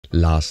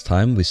Last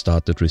time we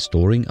started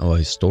restoring our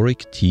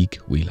historic teak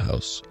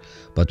wheelhouse.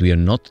 But we are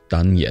not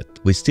done yet.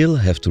 We still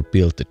have to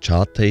build the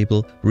chart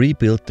table,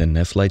 rebuild the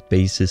nephlight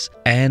bases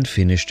and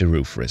finish the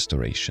roof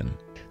restoration.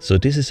 So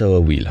this is our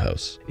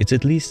wheelhouse. It's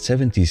at least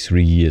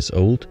 73 years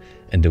old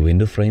and the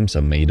window frames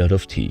are made out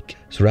of teak.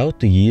 Throughout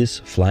the years,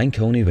 Flying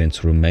Coney went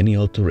through many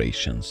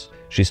alterations.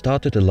 She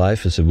started her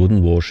life as a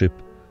wooden warship,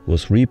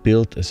 was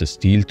rebuilt as a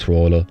steel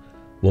trawler,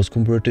 was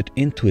converted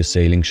into a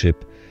sailing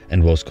ship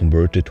and was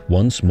converted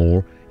once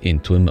more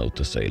into a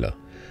motor sailor.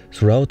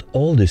 Throughout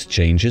all these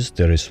changes,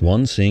 there is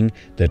one thing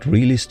that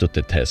really stood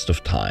the test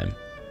of time.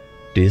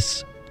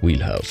 This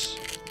wheelhouse.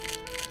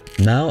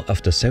 Now,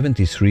 after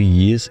 73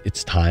 years,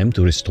 it's time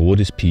to restore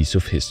this piece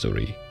of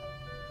history.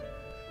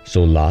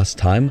 So last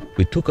time,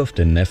 we took off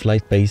the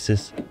nephlight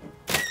bases,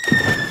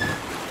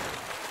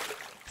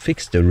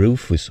 fixed the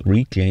roof with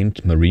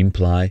reclaimed marine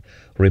ply,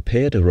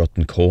 repaired a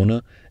rotten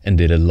corner and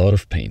did a lot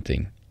of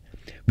painting.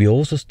 We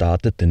also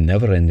started the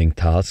never-ending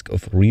task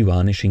of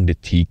revarnishing the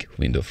teak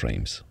window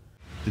frames.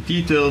 The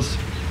details,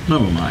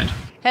 never mind.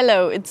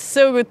 Hello, it's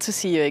so good to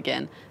see you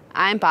again.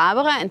 I'm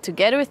Barbara and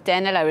together with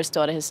Daniel I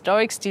restored a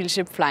historic steel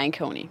ship Flying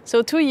Coney.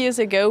 So 2 years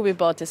ago we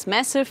bought this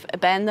massive,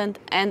 abandoned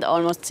and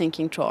almost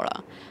sinking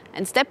trawler.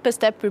 And step by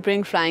step we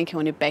bring Flying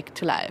Coney back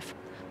to life.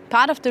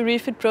 Part of the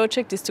refit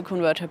project is to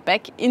convert her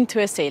back into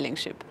a sailing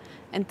ship.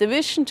 And the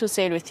vision to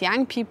sail with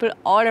young people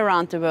all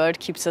around the world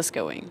keeps us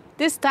going.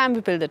 This time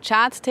we built a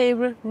chart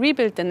table,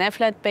 rebuilt the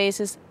nephlight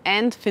bases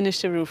and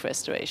finished the roof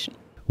restoration.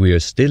 We are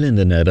still in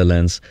the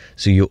Netherlands,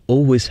 so you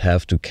always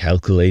have to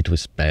calculate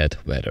with bad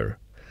weather.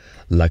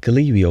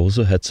 Luckily, we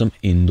also had some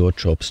indoor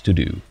jobs to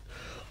do.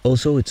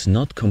 Also, it's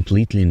not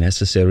completely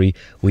necessary,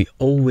 we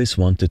always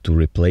wanted to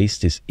replace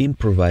this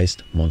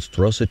improvised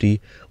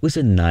monstrosity with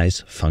a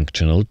nice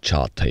functional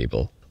chart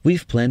table.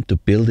 We've planned to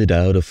build it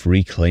out of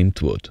reclaimed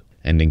wood.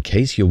 And in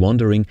case you're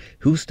wondering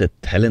who's that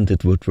talented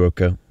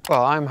woodworker?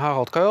 Well, I'm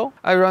Harald Keul.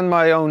 I run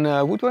my own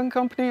woodworking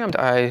company and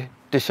I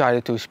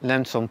decided to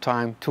lend some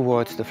time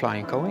towards the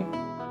Flying Coney.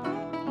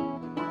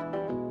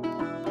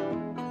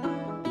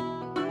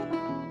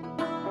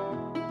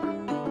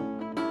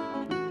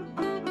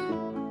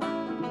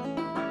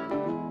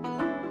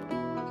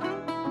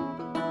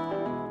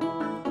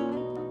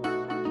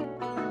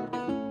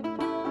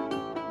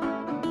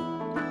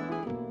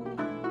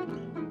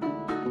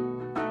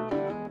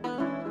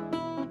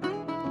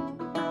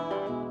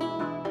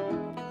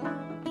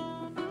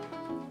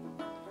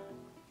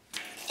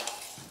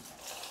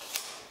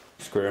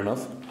 Square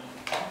enough?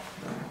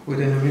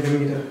 Within a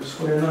millimeter,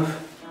 square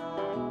enough.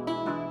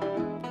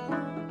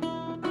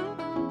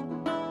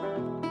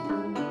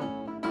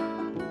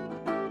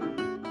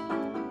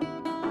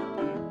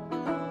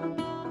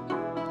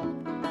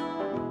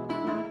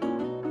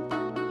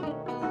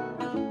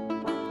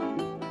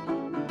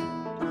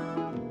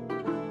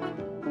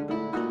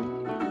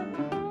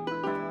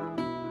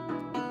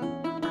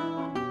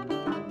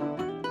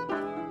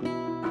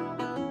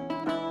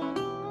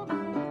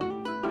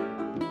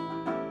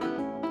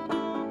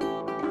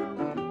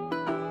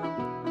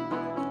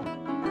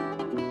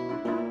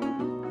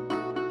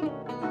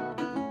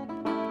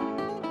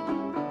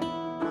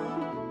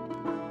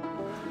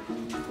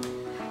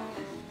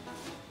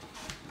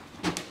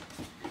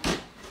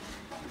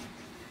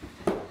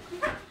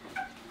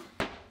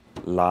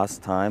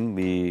 Last time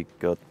we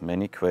got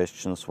many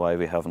questions why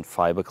we haven't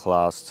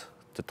fiberglassed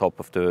the top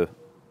of the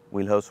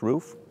wheelhouse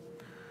roof.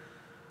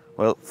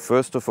 Well,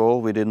 first of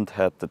all, we didn't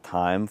have the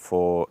time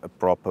for a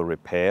proper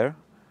repair,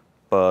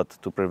 but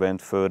to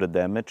prevent further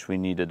damage we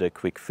needed a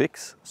quick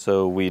fix,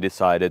 so we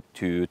decided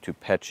to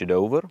patch it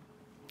over.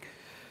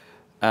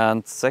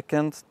 And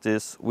second,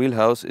 this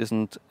wheelhouse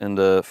isn't in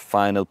the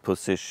final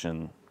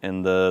position.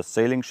 In the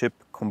sailing ship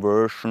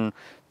conversion,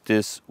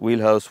 this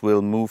wheelhouse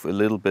will move a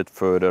little bit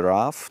further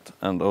aft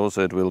and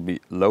also it will be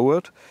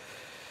lowered.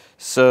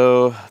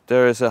 So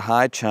there is a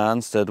high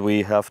chance that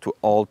we have to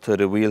alter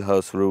the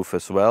wheelhouse roof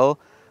as well.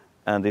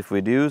 And if we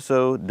do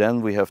so,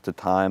 then we have the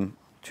time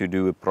to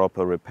do a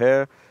proper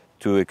repair,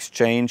 to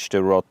exchange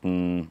the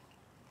rotten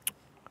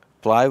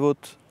plywood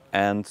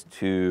and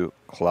to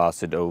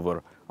glass it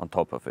over on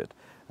top of it.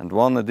 And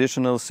one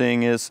additional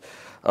thing is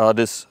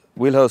this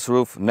wheelhouse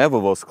roof never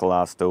was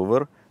glassed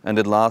over and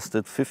it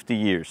lasted 50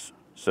 years.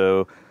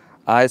 So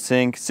I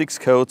think 6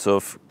 coats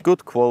of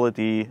good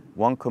quality,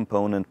 one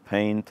component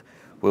paint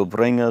will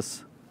bring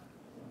us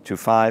to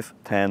 5,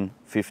 10,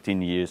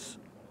 15 years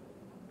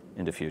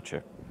in the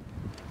future.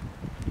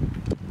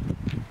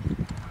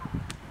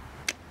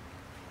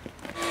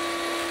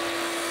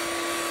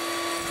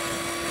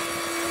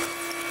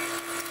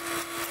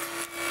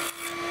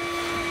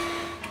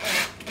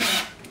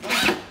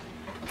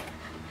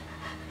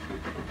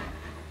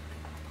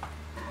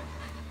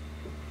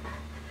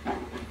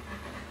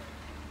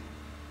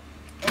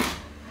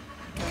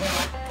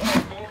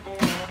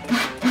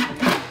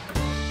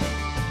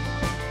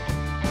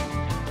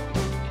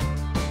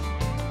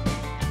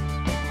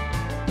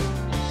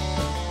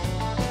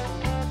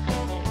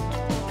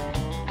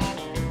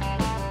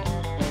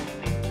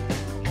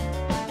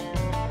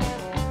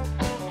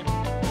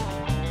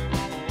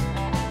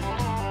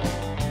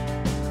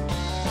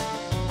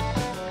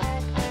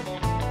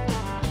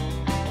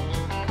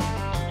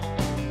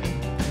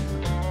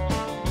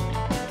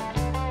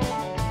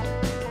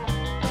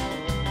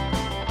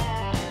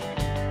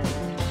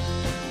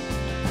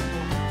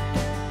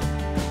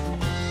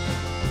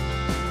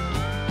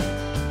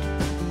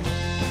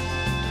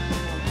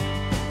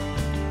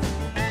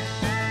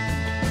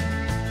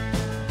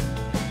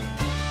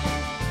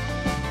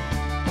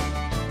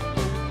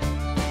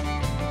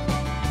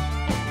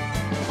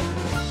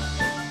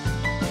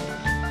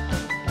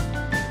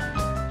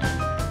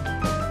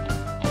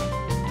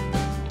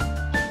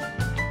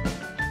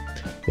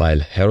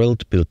 While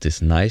Harold built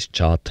this nice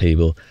chart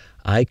table,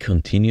 I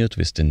continued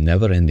with the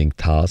never-ending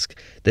task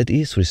that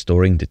is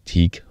restoring the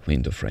teak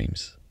window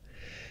frames.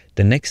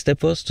 The next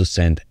step was to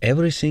sand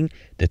everything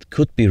that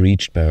could be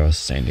reached by our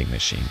sanding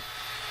machine.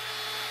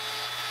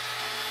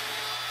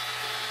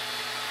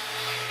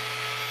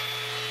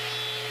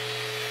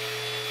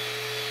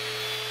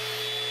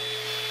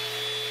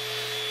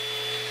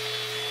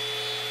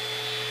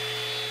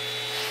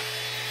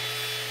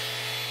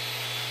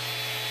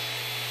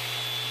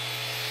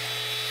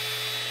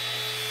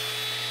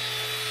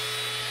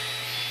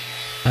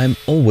 I'm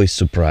always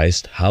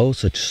surprised how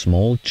such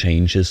small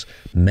changes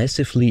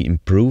massively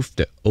improve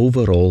the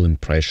overall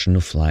impression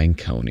of Flying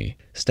Coney.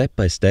 Step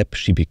by step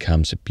she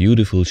becomes a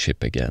beautiful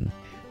ship again.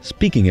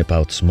 Speaking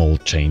about small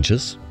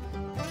changes,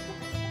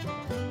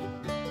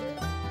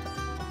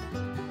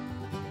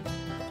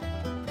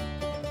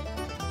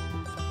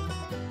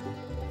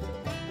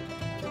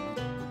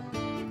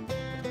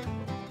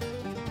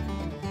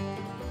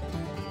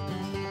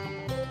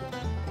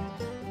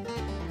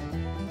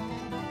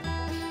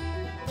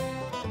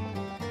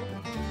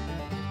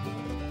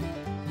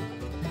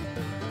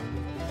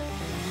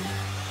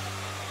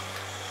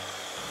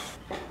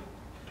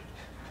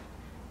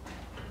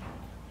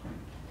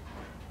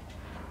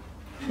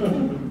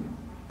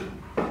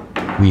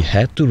 we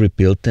had to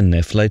rebuild the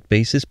nephrite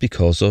bases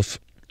because of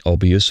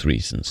obvious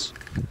reasons.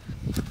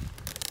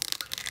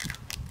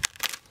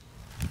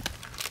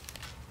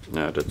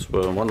 Yeah, that's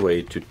one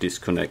way to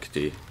disconnect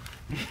the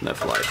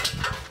nephrite.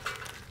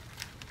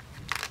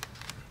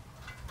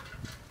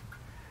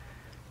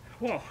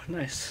 Wow,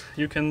 nice.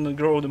 You can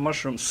grow the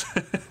mushrooms.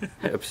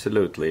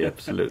 Absolutely,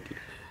 absolutely.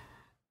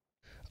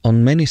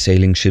 On many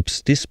sailing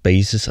ships, these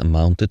bases are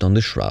mounted on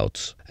the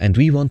shrouds, and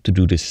we want to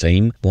do the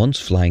same once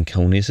Flying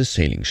Coney is a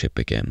sailing ship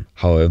again.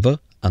 However,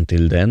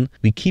 until then,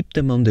 we keep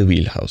them on the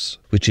wheelhouse,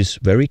 which is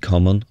very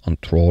common on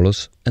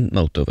trawlers and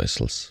motor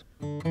vessels.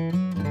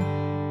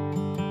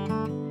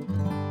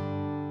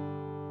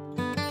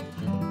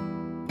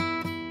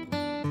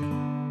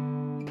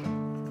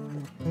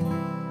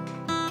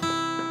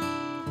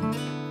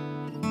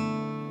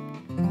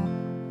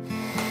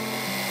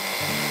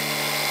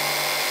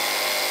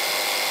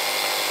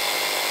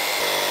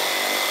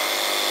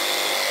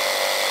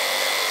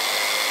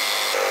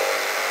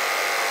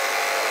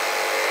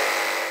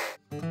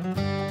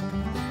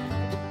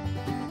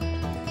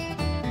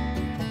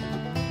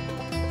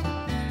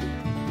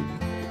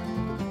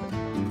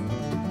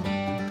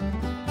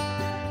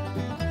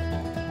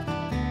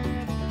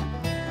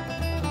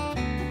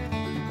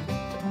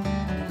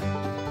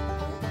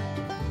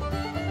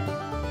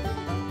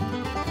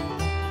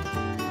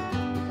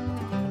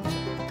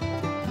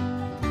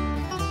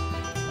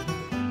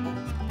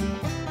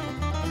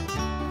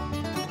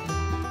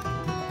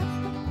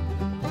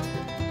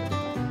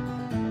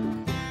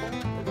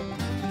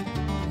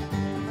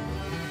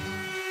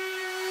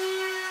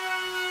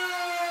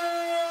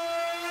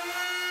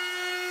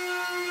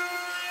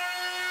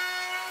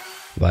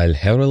 While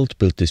Harold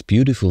built these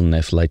beautiful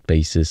nephrite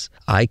bases,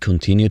 I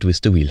continued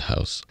with the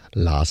wheelhouse.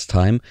 Last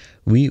time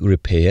we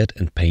repaired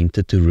and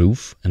painted the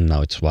roof, and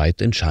now it's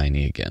white and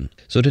shiny again.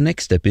 So the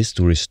next step is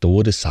to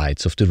restore the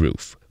sides of the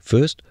roof.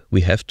 First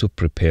we have to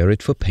prepare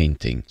it for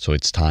painting, so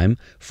it's time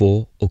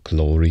for a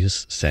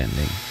glorious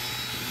sanding.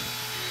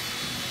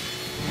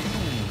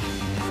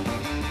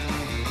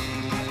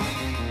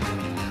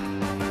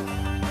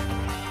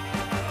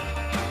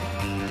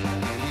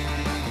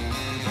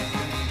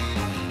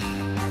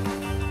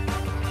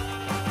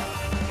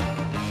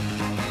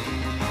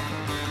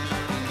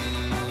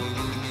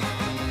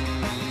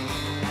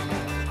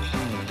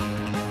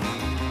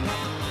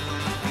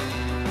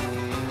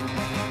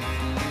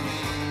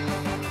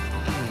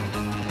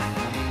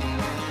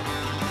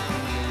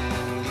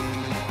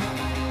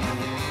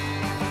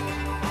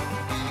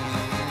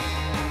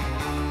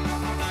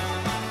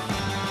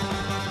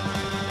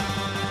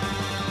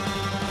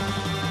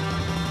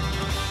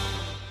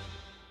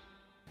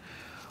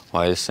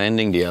 While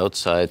sanding the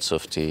outsides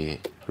of the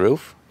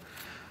roof,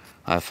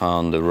 I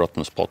found a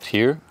rotten spot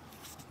here,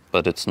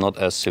 but it's not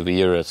as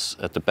severe as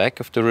at the back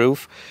of the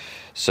roof.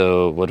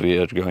 So what we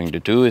are going to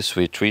do is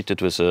we treat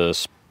it with a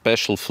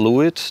special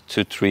fluid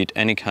to treat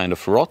any kind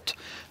of rot,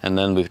 and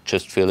then we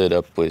just fill it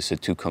up with a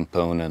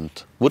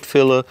 2-component wood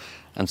filler,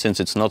 and since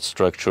it's not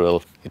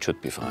structural, it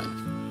should be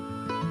fine.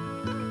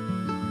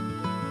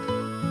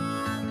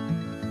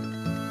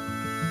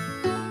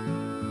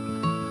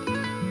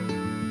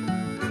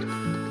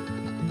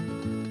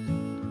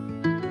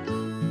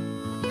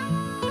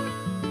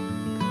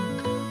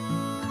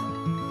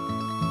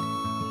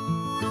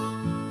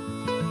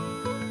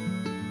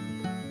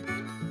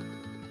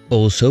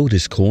 Although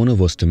this corner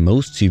was the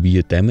most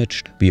severe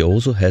damaged, we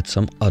also had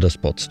some other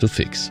spots to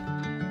fix.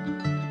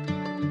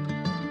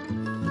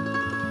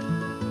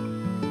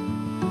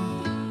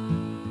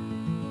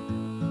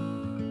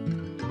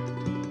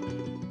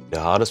 The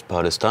hardest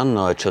part is done.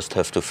 Now I just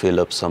have to fill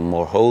up some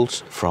more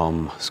holes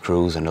from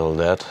screws and all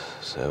that.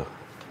 So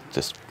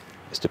this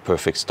is the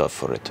perfect stuff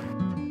for it.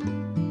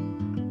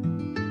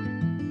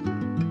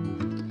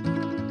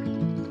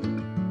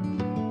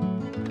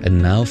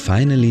 And now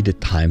finally the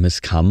time has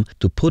come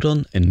to put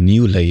on a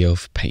new layer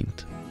of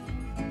paint.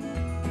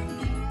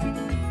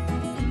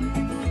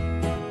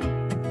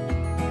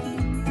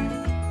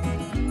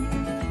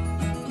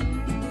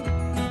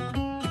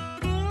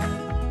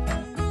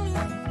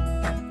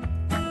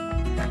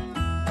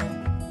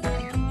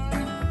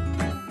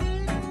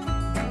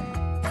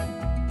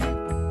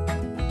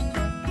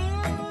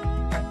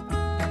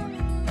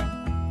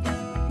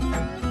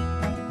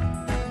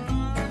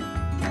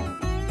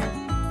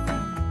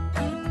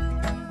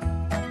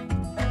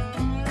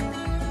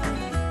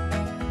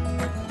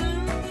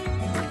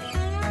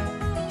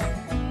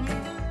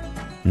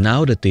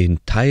 Now that the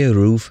entire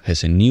roof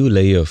has a new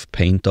layer of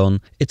paint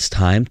on, it's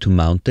time to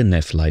mount the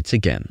nef lights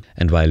again.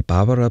 And while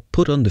Barbara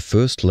put on the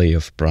first layer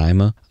of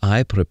primer,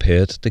 I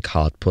prepared the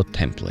cardboard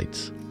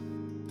templates.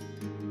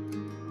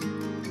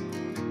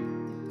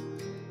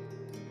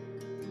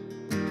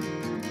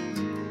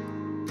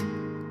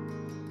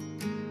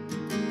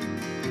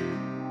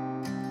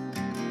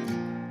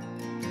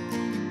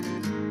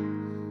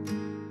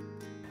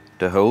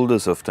 The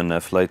holders of the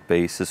nef light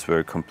bases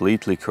were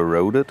completely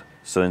corroded,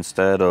 so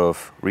instead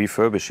of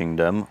refurbishing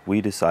them,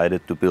 we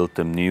decided to build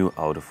them new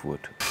out of wood.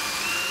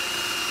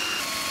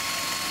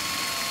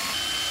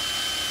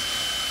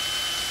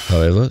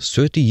 However,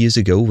 30 years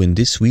ago, when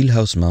these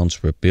wheelhouse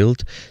mounts were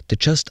built, they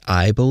just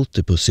eyeballed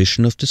the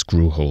position of the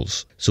screw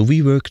holes. So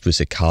we worked with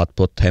a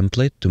cardboard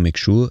template to make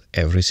sure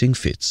everything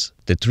fits.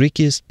 The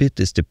trickiest bit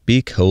is the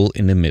big hole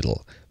in the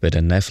middle, where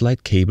the nef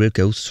light cable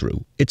goes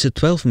through. It's a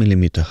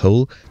 12mm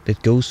hole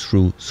that goes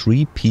through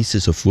 3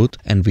 pieces of wood,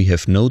 and we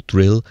have no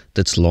drill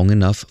that's long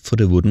enough for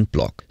the wooden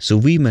block. So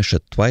we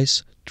measured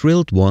twice,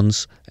 drilled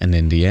once, and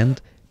in the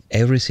end,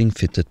 everything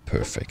fitted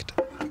perfect.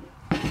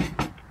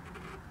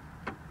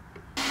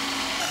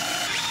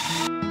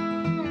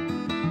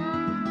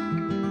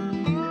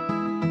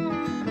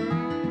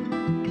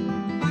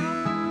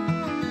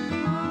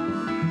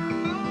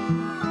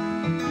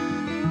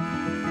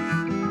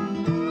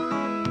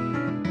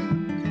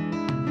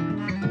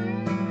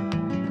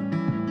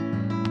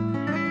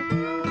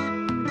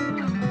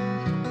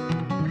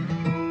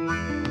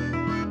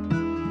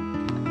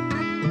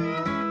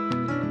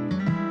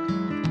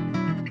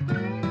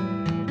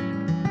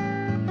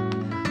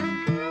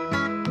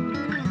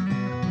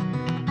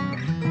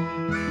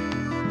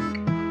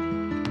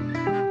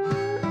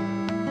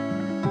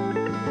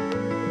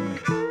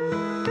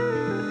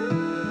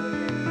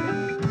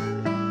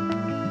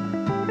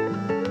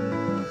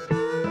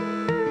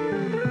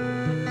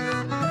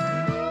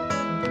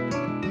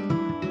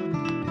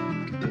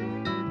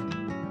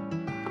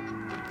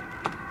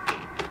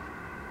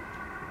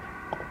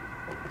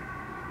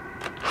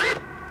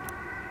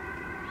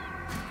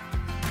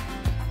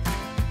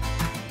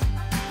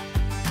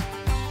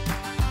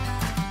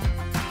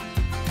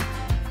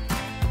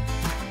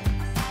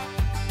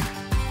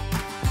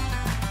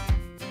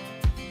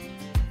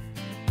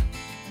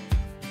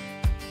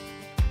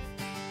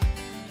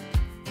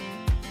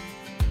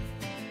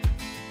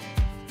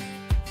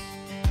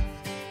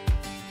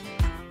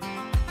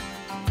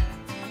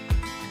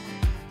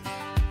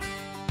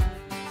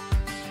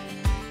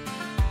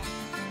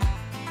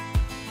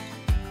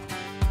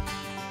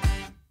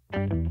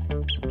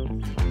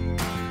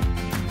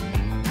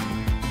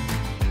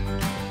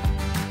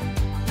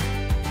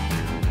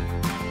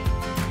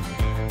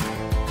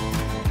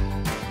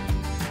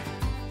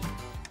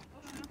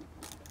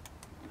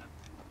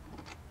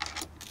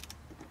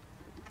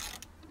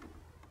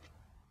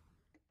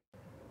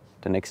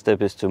 The next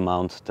step is to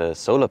mount the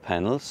solar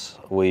panels.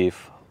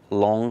 We've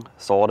long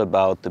thought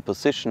about the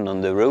position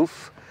on the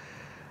roof,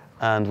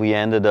 and we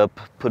ended up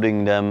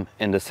putting them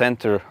in the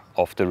center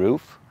of the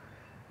roof,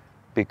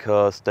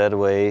 because that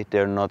way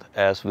they're not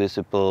as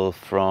visible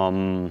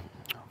from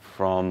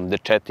the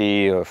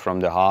jetty or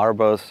from the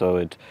harbor, so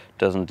it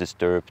doesn't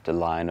disturb the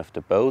line of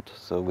the boat.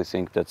 So we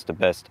think that's the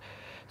best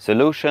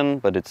solution,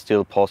 but it's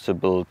still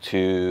possible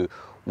to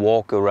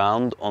walk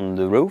around on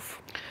the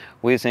roof.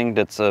 We think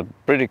that's a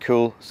pretty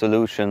cool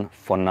solution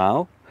for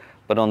now,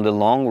 but on the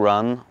long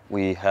run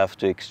we have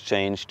to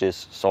exchange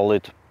these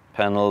solid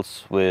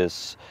panels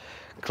with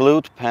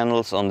glued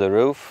panels on the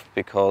roof,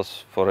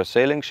 because for a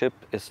sailing ship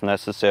it's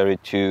necessary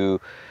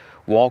to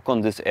walk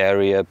on this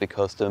area,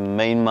 because the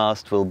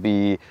mainmast will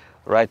be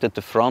right at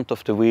the front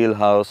of the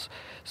wheelhouse,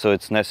 so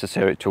it's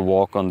necessary to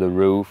walk on the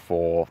roof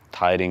for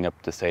tidying up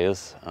the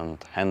sails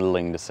and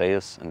handling the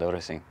sails and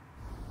everything.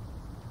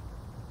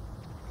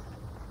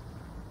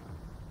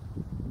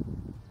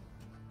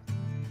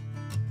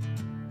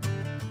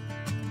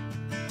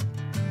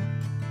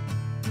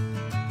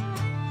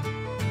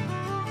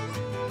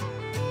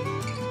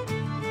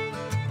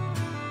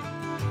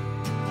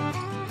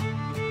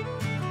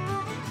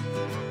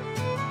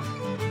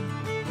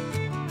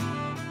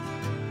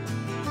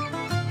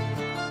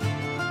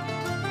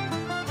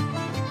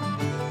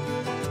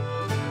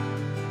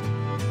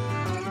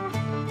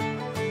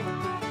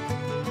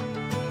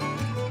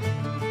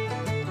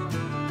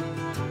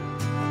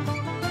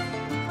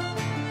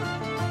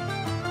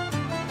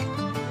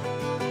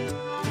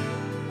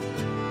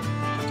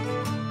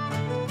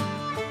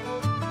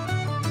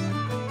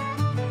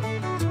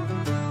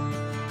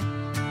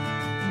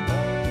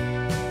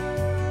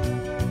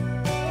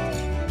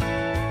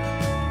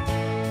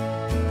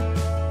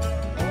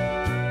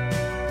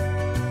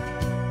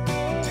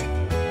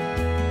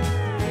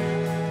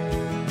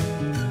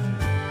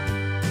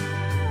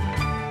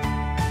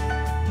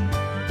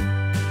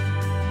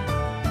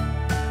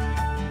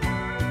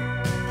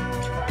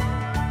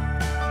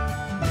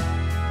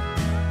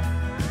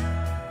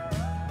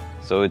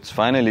 So it's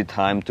finally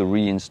time to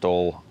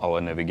reinstall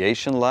our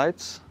navigation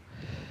lights.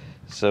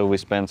 So we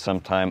spent some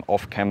time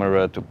off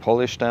camera to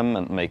polish them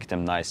and make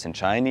them nice and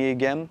shiny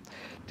again.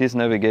 These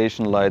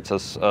navigation lights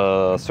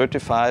are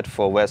certified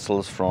for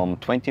vessels from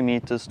 20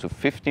 meters to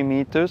 50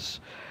 meters.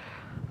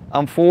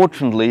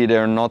 Unfortunately,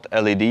 they're not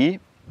LED,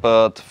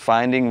 but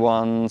finding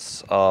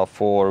ones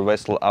for a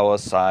vessel our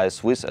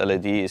size with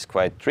LED is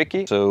quite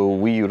tricky. So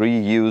we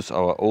reuse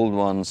our old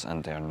ones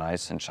and they're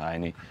nice and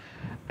shiny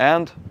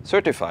and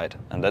certified,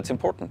 and that's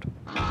important.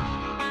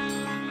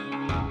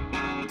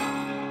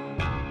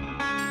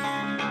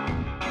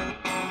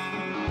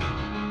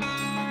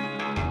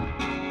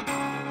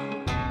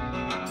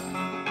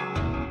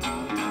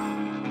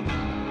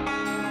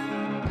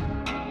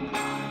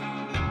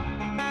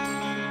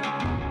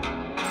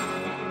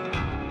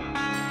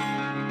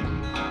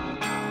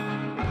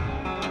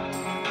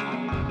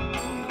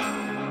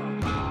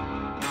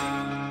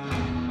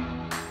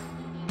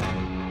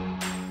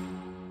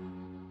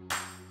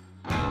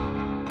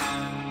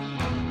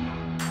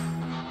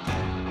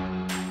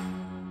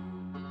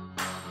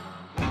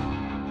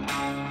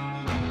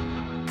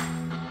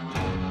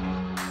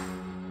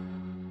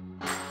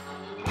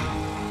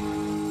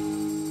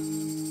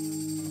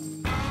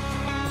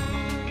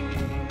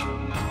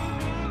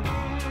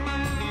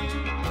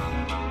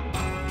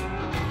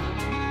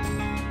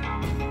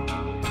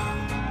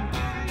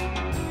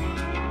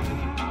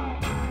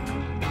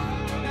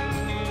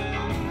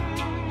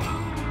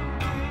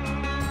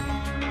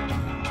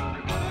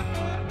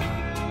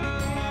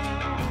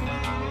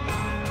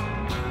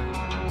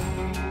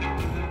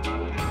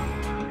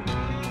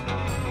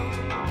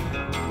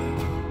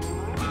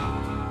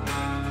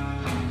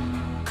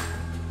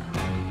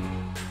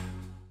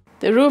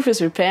 The roof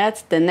is repaired,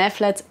 the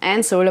nav lights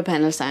and solar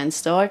panels are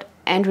installed,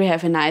 and we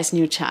have a nice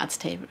new charts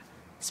table.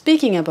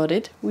 Speaking about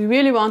it, we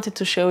really wanted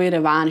to show you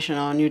the varnish on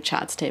our new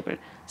charts table,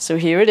 so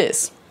here it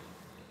is.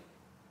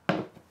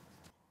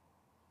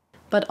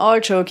 But all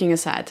joking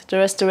aside, the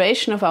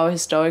restoration of our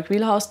historic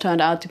wheelhouse turned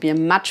out to be a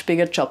much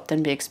bigger job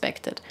than we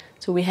expected,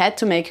 so we had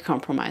to make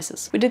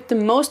compromises. We did the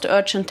most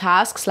urgent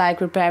tasks like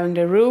repairing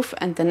the roof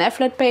and the nav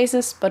light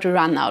bases, but we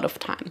ran out of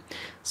time.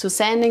 So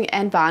sanding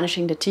and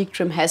varnishing the teak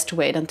trim has to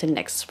wait until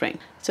next spring.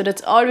 So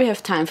that's all we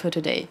have time for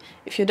today.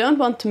 If you don't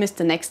want to miss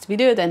the next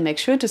video, then make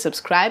sure to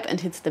subscribe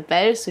and hit the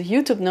bell so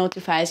YouTube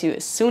notifies you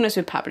as soon as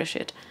we publish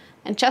it.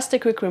 And just a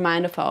quick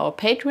reminder for our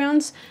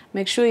Patreons,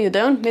 make sure you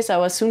don't miss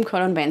our Zoom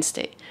call on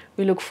Wednesday.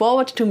 We look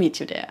forward to meet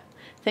you there.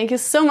 Thank you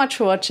so much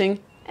for watching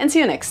and see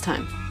you next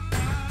time.